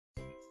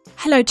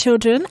Hello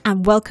children,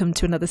 and welcome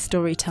to another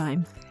story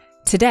time.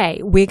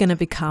 Today we're going to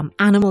become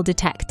animal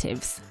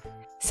detectives.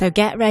 So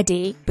get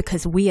ready,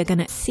 because we are going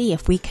to see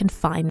if we can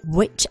find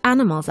which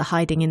animals are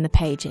hiding in the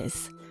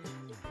pages.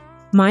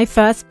 My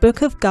First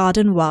Book of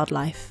Garden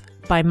Wildlife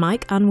by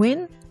Mike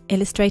Unwin,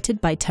 illustrated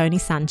by Tony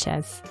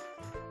Sanchez.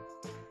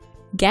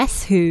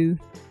 Guess who?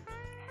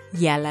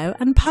 Yellow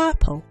and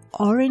purple,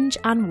 orange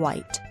and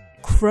white.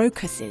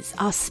 Crocuses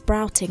are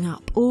sprouting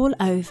up all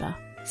over.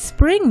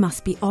 Spring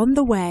must be on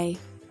the way.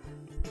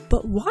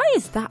 But why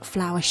is that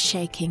flower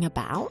shaking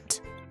about?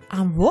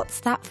 And what's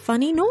that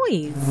funny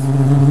noise?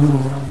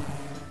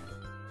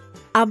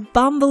 A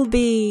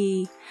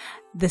bumblebee!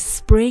 The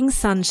spring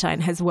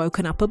sunshine has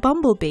woken up a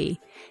bumblebee.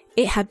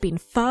 It had been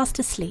fast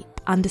asleep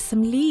under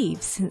some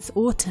leaves since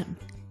autumn.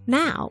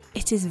 Now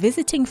it is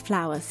visiting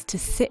flowers to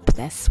sip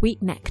their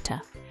sweet nectar.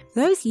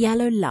 Those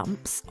yellow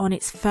lumps on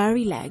its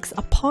furry legs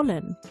are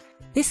pollen.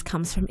 This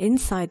comes from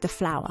inside the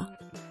flower,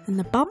 and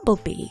the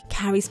bumblebee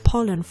carries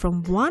pollen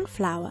from one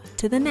flower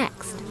to the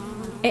next.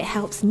 It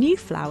helps new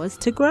flowers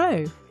to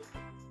grow.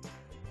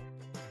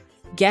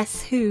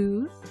 Guess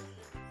who?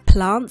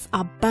 Plants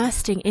are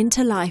bursting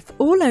into life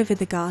all over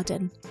the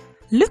garden.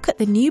 Look at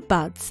the new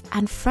buds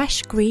and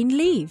fresh green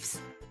leaves.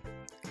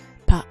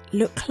 But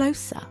look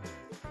closer.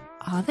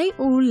 Are they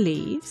all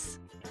leaves?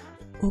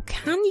 Or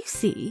can you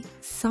see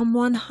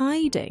someone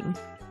hiding?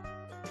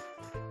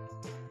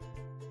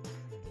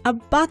 A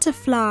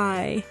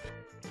butterfly!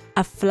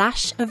 A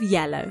flash of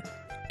yellow.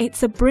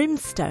 It's a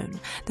brimstone,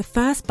 the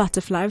first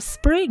butterfly of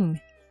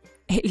spring.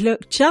 It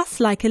looked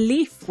just like a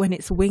leaf when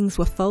its wings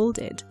were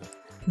folded.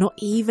 Not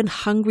even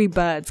hungry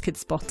birds could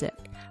spot it,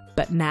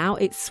 but now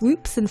it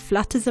swoops and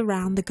flutters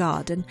around the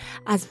garden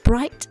as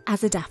bright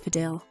as a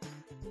daffodil.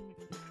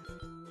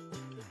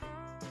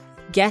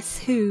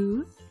 Guess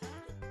who?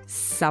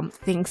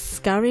 Something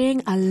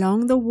scurrying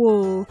along the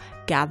wall,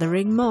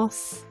 gathering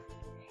moss.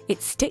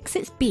 It sticks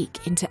its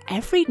beak into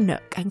every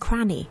nook and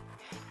cranny.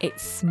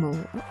 It's small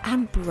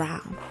and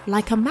brown,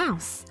 like a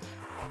mouse,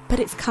 but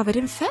it's covered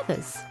in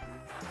feathers.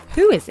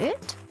 Who is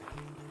it?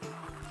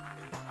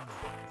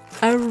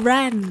 A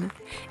wren!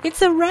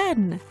 It's a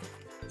wren!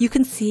 You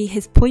can see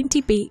his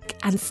pointy beak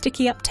and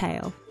sticky up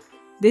tail.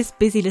 This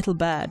busy little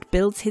bird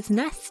builds his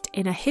nest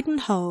in a hidden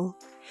hole.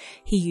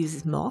 He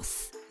uses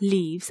moss,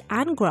 leaves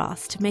and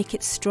grass to make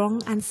it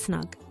strong and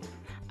snug.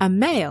 A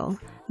male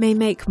may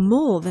make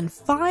more than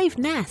 5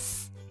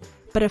 nests,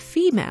 but a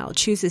female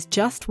chooses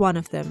just one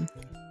of them.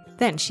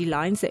 Then she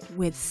lines it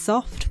with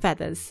soft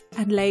feathers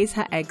and lays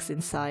her eggs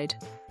inside.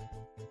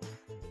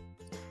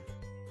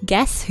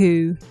 Guess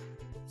who?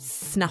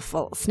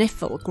 Snuffle,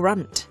 sniffle,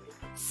 grunt.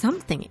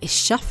 Something is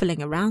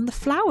shuffling around the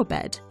flower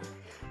bed.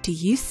 Do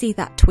you see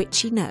that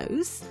twitchy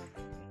nose?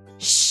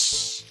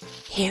 Shh!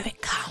 Here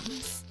it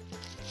comes.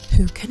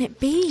 Who can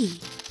it be?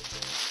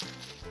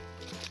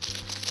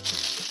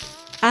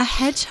 A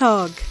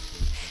hedgehog!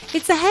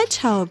 It's a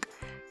hedgehog,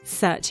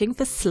 searching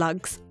for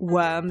slugs,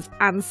 worms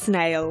and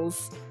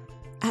snails.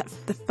 At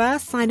the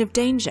first sign of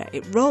danger,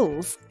 it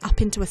rolls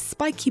up into a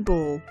spiky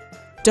ball.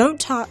 Don't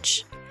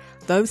touch!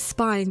 Those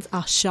spines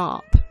are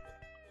sharp.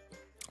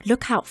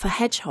 Look out for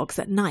hedgehogs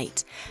at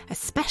night,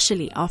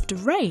 especially after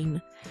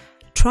rain.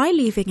 Try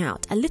leaving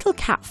out a little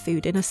cat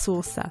food in a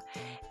saucer.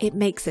 It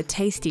makes a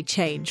tasty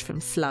change from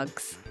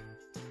slugs.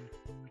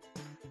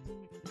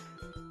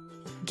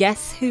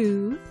 Guess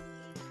who?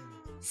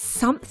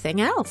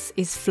 Something else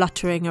is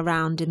fluttering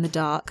around in the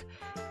dark.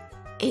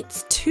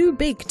 It's too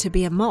big to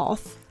be a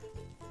moth,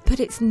 but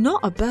it's not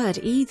a bird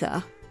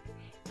either.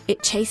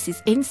 It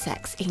chases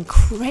insects in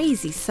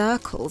crazy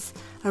circles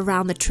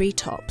around the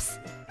treetops.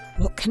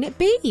 What can it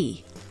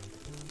be?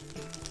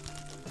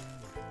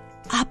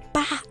 A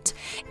bat!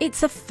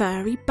 It's a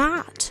furry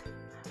bat.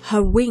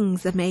 Her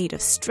wings are made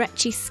of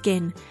stretchy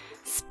skin,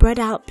 spread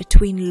out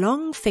between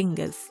long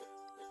fingers.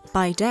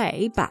 By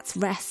day, bats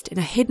rest in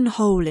a hidden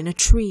hole in a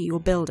tree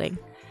or building.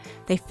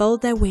 They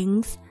fold their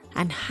wings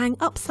and hang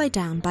upside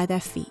down by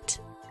their feet.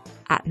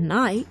 At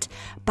night,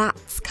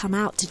 bats come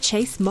out to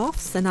chase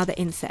moths and other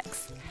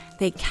insects.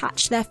 They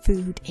catch their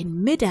food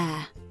in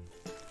midair.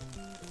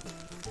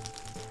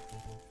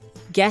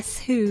 Guess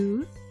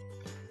who?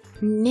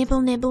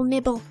 Nibble, nibble,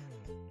 nibble.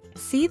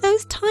 See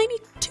those tiny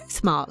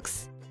tooth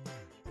marks?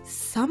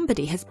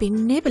 Somebody has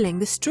been nibbling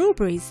the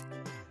strawberries.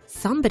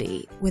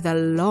 Somebody with a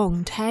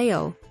long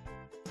tail.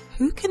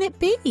 Who can it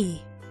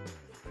be?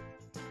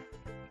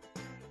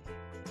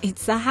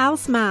 It's a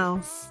house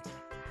mouse.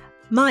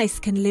 Mice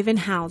can live in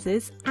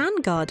houses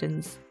and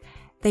gardens.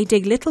 They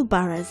dig little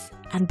burrows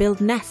and build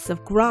nests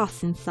of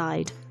grass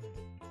inside.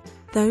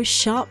 Those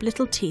sharp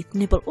little teeth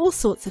nibble all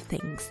sorts of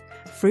things,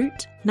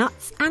 fruit,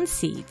 nuts and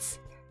seeds.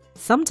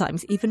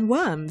 Sometimes even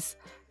worms.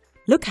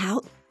 Look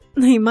out,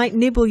 they might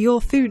nibble your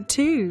food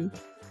too.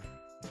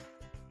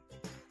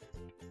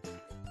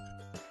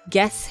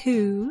 Guess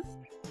who?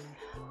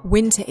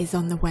 Winter is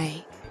on the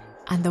way,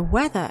 and the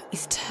weather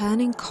is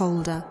turning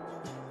colder.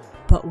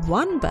 But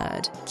one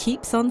bird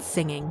keeps on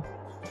singing.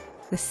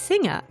 The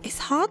singer is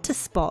hard to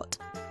spot.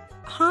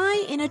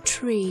 High in a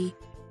tree.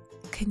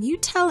 Can you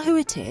tell who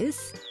it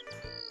is?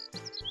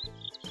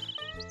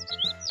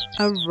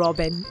 A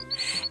robin.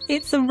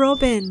 It's a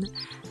robin.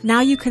 Now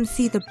you can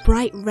see the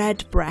bright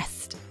red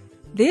breast.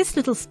 This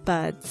little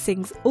bird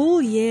sings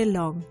all year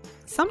long,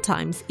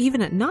 sometimes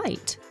even at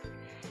night.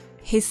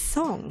 His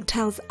song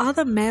tells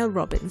other male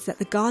robins that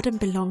the garden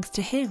belongs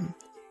to him.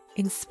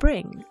 In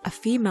spring, a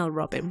female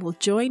robin will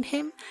join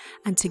him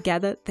and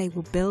together they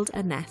will build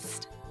a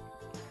nest.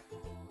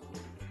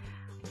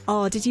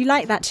 Oh, did you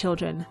like that,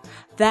 children?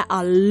 There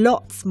are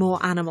lots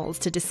more animals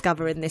to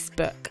discover in this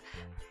book.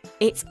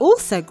 It's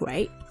also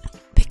great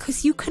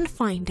because you can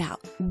find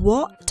out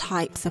what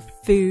types of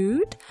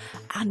food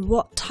and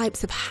what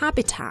types of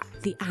habitat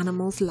the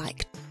animals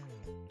like.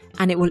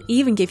 And it will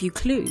even give you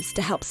clues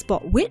to help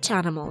spot which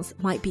animals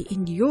might be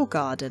in your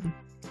garden.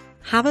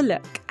 Have a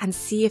look and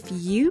see if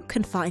you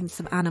can find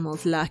some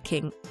animals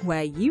lurking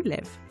where you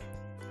live.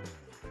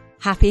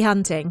 Happy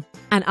hunting,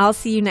 and I'll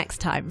see you next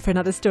time for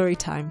another story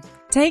time.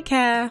 Take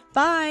care.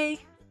 Bye.